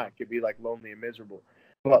 absolutely not. It could be like lonely and miserable.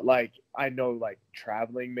 But like, I know like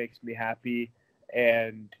traveling makes me happy,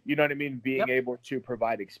 and you know what I mean? Being able to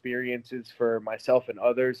provide experiences for myself and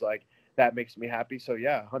others, like, that makes me happy. So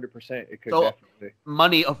yeah, 100%. It could definitely.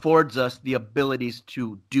 Money affords us the abilities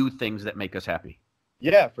to do things that make us happy.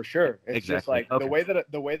 Yeah, for sure. It's exactly. Just like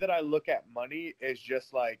the way that I look at money is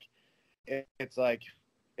just like, it's like,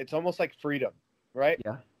 it's almost like freedom, right?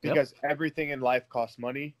 Yeah. Because everything in life costs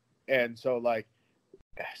money. And so like,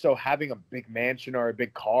 having a big mansion or a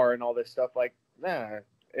big car and all this stuff, like,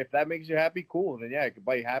 if that makes you happy, cool. Then yeah, it could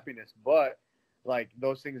buy you happiness. But like,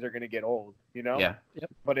 those things are going to get old, you know? Yeah. Yep.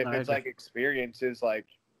 But if it's like experiences, like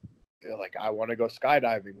I want to go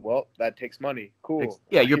skydiving, well, that takes money. Cool.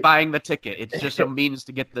 You're buying the ticket. It's just a means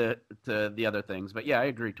to get the other things. But yeah, I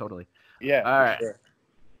agree totally. Yeah. All right. Sure.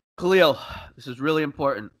 Khalil, this is really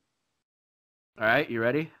important. All right, you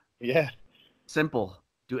ready? Yeah. Simple.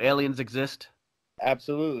 Do aliens exist?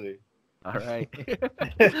 Absolutely. All right.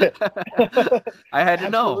 I had to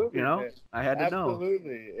know, you know. Man. I had to know.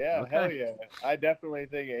 Absolutely. Yeah, Okay. hell yeah. I definitely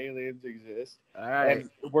think aliens exist. All right. And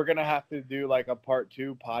we're going to have to do like a part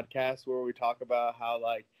 2 podcast where we talk about how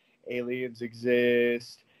like aliens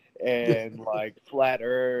exist and like flat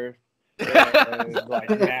earth and like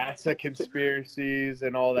NASA conspiracies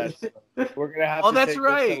and all that stuff. We're going to have to that's take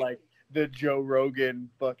right. this to like the Joe Rogan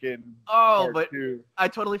fucking Oh, part but 2. I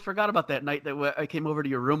totally forgot about that night that I came over to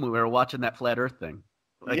your room when we were watching that flat Earth thing,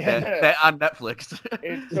 like Yeah. that on Netflix.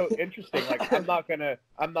 It's so interesting. Like I'm not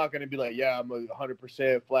gonna be like, yeah, I'm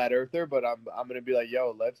 100% flat earther, but I'm gonna be like,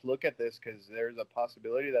 yo, let's look at this because there's a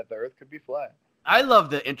possibility that the Earth could be flat. I love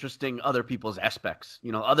the interesting other people's aspects,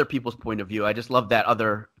 you know, other people's point of view. I just love that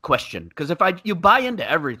other question because if you buy into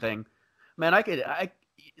everything, man,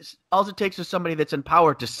 all it takes is somebody that's in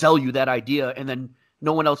power to sell you that idea, and then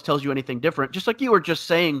no one else tells you anything different. Just like you were just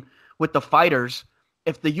saying with the fighters,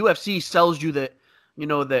 if the UFC sells you that, you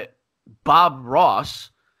know, that Bob Ross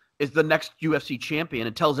is the next UFC champion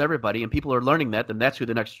and tells everybody, and people are learning that, then that's who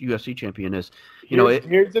the next UFC champion is.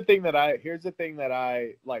 Here's the thing that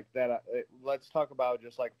I like. Let's talk about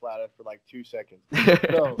just like flat Earth for like 2 seconds.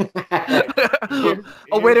 So,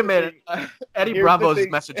 wait a minute. Eddie Bravo's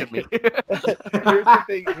messaging me. Here's the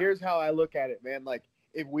thing. Here's how I look at it, man. Like,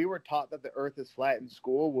 if we were taught that the Earth is flat in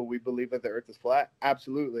school, will we believe that the Earth is flat?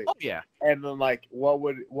 Absolutely. Oh yeah. And then, like, what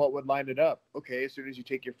would line it up? Okay, as soon as you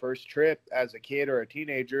take your first trip as a kid or a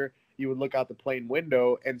teenager, you would look out the plane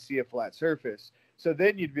window and see a flat surface. So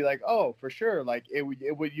then you'd be like, oh, for sure. Like you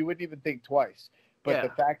wouldn't even think twice. But the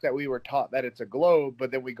fact that we were taught that it's a globe,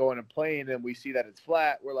 but then we go on a plane and we see that it's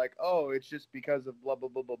flat, we're like, oh, it's just because of blah, blah,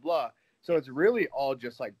 blah, blah, blah. So it's really all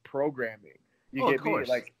just like programming. You get me?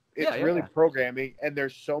 Like, it's really programming. And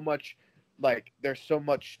there's so much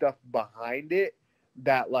stuff behind it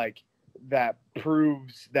that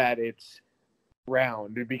proves that it's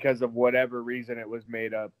round because of whatever reason it was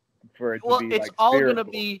made up for it to be. Well, it's all going to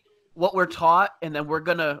be what we're taught, and then we're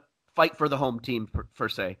going to fight for the home team per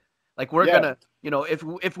se. Like we're going to, you know,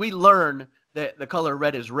 if we learn that the color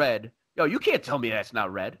red is red, yo, you can't tell me that's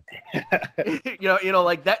not red. you know,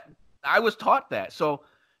 like that. I was taught that. So,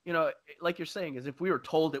 you know, like you're saying, is if we were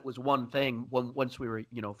told it was one thing once we were,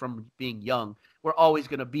 you know, from being young, we're always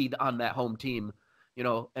going to be on that home team, you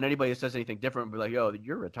know, and anybody that says anything different will be like, yo,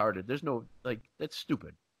 you're retarded. There's no, like, that's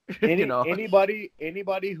stupid. You know? Anybody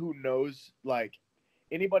who knows, like,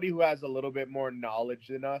 anybody who has a little bit more knowledge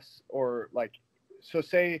than us, or like, so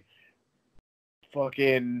say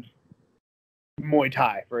fucking Muay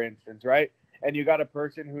Thai, for instance, right? And you got a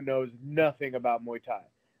person who knows nothing about Muay Thai,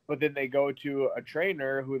 but then they go to a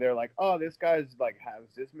trainer who they're like, oh, this guy's like has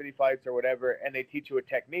this many fights or whatever, and they teach you a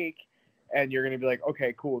technique, and you're going to be like,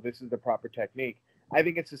 okay, cool, this is the proper technique. I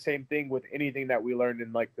think it's the same thing with anything that we learned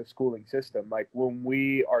in like the schooling system. Like when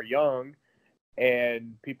we are young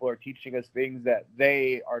and people are teaching us things that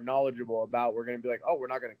they are knowledgeable about, we're going to be like, oh, we're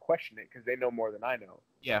not going to question it because they know more than I know.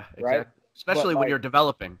 Yeah, exactly. Right? Especially when you're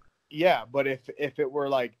developing. Yeah, but if it were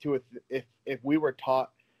like if we were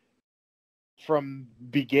taught from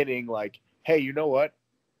beginning, like, hey, you know what?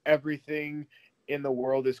 Everything in the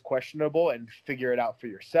world is questionable and figure it out for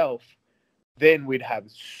yourself, then we'd have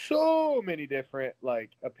so many different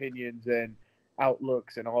like opinions and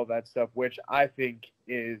outlooks and all that stuff, which I think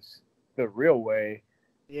is the real way.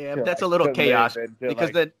 Yeah, but that's a little chaos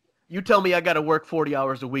because then you tell me I got to work 40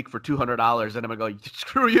 hours a week for $200, and I'm gonna go,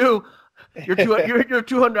 screw you. Your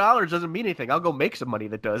 $200 doesn't mean anything. I'll go make some money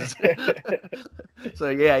that does. So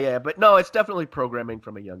yeah, but no, it's definitely programming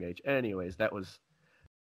from a young age. Anyways, that was.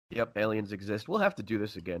 Yep, aliens exist. We'll have to do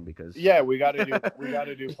this again because we got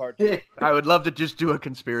to do part 2. I would love to just do a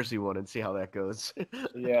conspiracy one and see how that goes.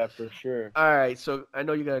 Yeah, for sure. All right, so I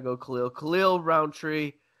know you gotta go, Khalil. Khalil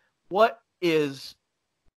Rountree, what is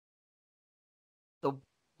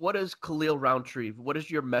Khalil Rountree? What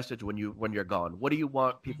is your message when you're gone? What do you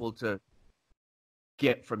want people to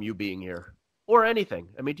get from you being here, or anything?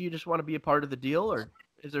 I mean, do you just want to be a part of the deal, or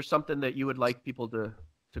is there something that you would like people to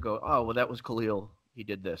go, oh, well, that was Khalil. He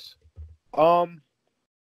did this. I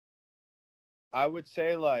would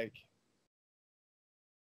say, like,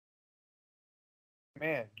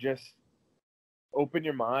 man, just open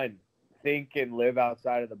your mind, think and live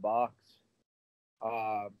outside of the box.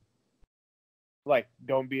 Like,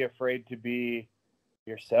 don't be afraid to be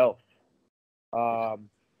yourself.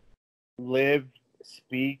 Live,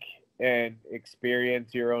 speak, and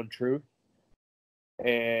experience your own truth,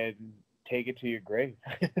 and take it to your grave.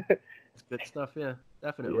 It's good stuff, yeah,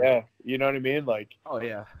 definitely. Yeah, you know what I mean? Like, oh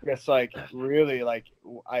yeah, it's like really, like,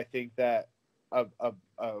 I think that a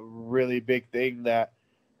really big thing that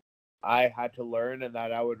I had to learn and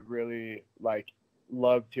that I would really like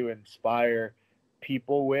love to inspire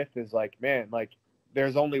people with is like, man, like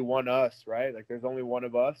there's only one us, right? Like there's only one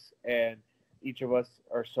of us, and each of us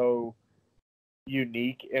are so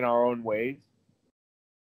unique in our own ways.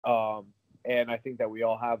 And I think that we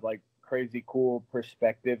all have like crazy cool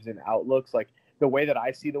perspectives and outlooks. Like the way that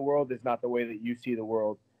I see the world is not the way that you see the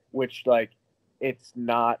world, which like it's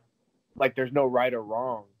not like there's no right or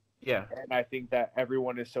wrong. Yeah. And I think that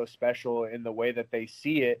everyone is so special in the way that they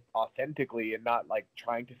see it authentically and not like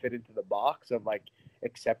trying to fit into the box of like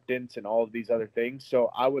acceptance and all of these other things.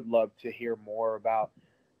 So I would love to hear more about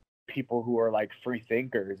people who are like free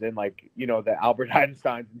thinkers and like, you know, the Albert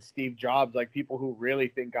Einsteins and Steve Jobs, like people who really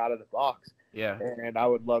think out of the box. Yeah. And I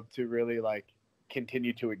would love to really like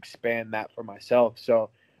continue to expand that for myself.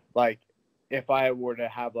 So like if I were to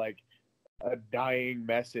have like a dying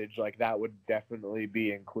message, like that would definitely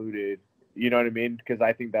be included. You know what I mean? Because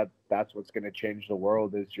I think that that's what's going to change the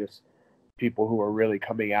world is just people who are really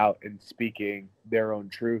coming out and speaking their own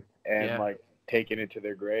truth and like taking it to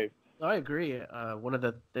their grave. I agree. One of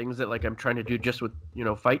the things that like I'm trying to do just with, you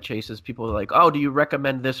know, Fight Chase is people are like, oh, do you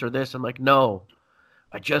recommend this or this? I'm like, no,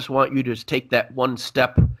 I just want you to just take that one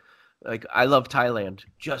step. Like, I love Thailand.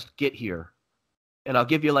 Just get here. And I'll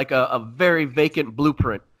give you like a very vacant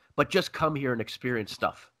blueprint, but just come here and experience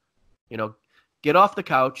stuff. You know, get off the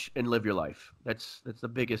couch and live your life. That's the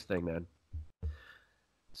biggest thing, man.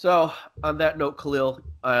 So on that note, Khalil,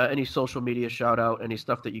 any social media shout out, any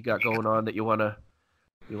stuff that you got going on that you want to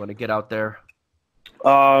get out there?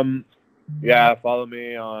 Yeah, follow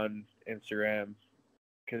me on Instagram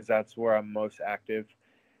because that's where I'm most active.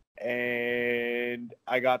 And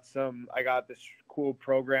I got this cool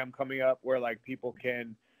program coming up where like people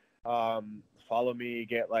can follow me,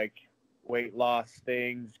 get like weight loss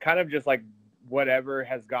things, kind of just like whatever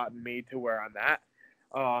has gotten me to where I'm at.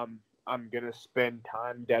 I'm gonna spend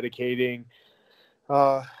time dedicating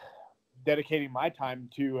my time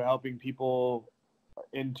to helping people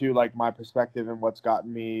into like my perspective and what's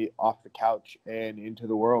gotten me off the couch and into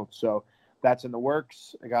the world. So that's in the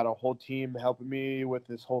works. I got a whole team helping me with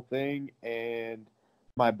this whole thing, and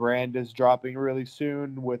my brand is dropping really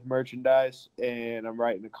soon with merchandise, and I'm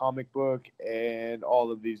writing a comic book and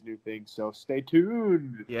all of these new things. So stay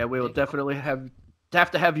tuned. Yeah, we will definitely have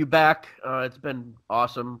to have you back. It's been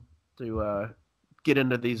awesome to get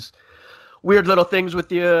into these weird little things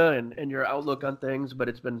with you and your outlook on things, but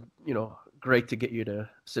it's been, you know, great to get you to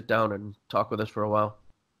sit down and talk with us for a while.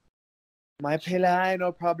 My pilay,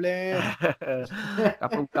 no problem.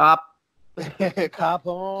 Cop. Cop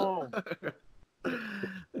home.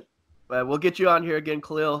 But we'll get you on here again,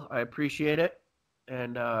 Khalil. I appreciate it.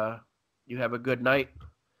 And you have a good night.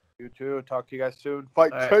 You too. Talk to you guys soon.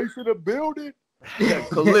 Fight Chase in the building.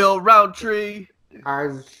 Khalil Rountree. All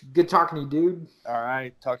right, good talking to you, dude. All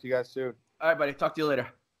right. Talk to you guys soon. All right, buddy. Talk to you later.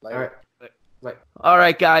 Later. All right. Bye. All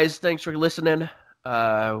right, guys. Thanks for listening.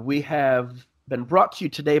 We have been brought to you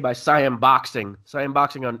today by Siam Boxing. Siam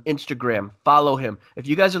Boxing on Instagram. Follow him. If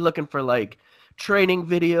you guys are looking for like training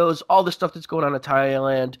videos, all the stuff that's going on in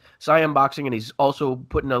Thailand, Siam Boxing, and he's also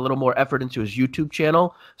putting a little more effort into his YouTube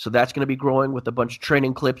channel. So that's going to be growing with a bunch of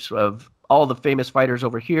training clips of all the famous fighters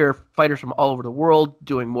over here, fighters from all over the world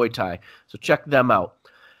doing Muay Thai. So check them out.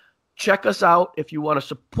 Check us out if you want to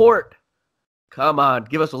support. Come on,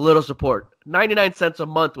 give us a little support. 99 cents a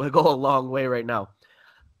month will go a long way right now.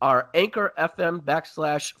 Our Anchor FM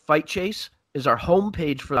 /Fight Chase is our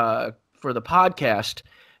homepage for the podcast.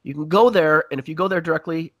 You can go there, and if you go there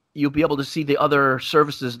directly, you'll be able to see the other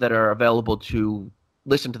services that are available to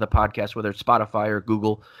listen to the podcast, whether it's Spotify or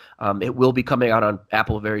Google. It will be coming out on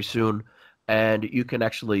Apple very soon, and you can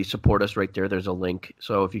actually support us right there. There's a link.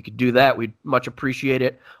 So if you could do that, we'd much appreciate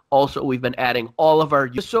it. Also, we've been adding all of our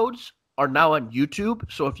episodes are now on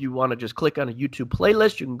YouTube. So if you want to just click on a YouTube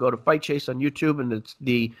playlist, you can go to Fight Chase on YouTube, and it's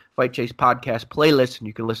the Fight Chase podcast playlist, and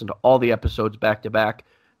you can listen to all the episodes back to back.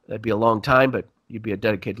 That'd be a long time, but you'd be a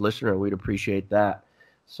dedicated listener, and we'd appreciate that.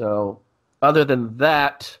 So other than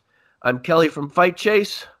that, I'm Kelly from Fight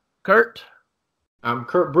Chase. Kurt? I'm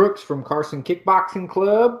Kurt Brooks from Carson Kickboxing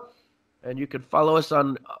Club. And you can follow us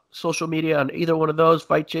on social media on either one of those,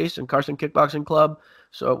 Fight Chase and Carson Kickboxing Club.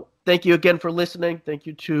 So thank you again for listening. Thank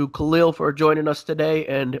you to Khalil for joining us today.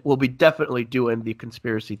 And we'll be definitely doing the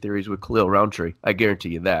conspiracy theories with Khalil Rountree. I guarantee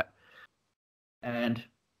you that. And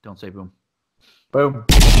don't say boom. Boom.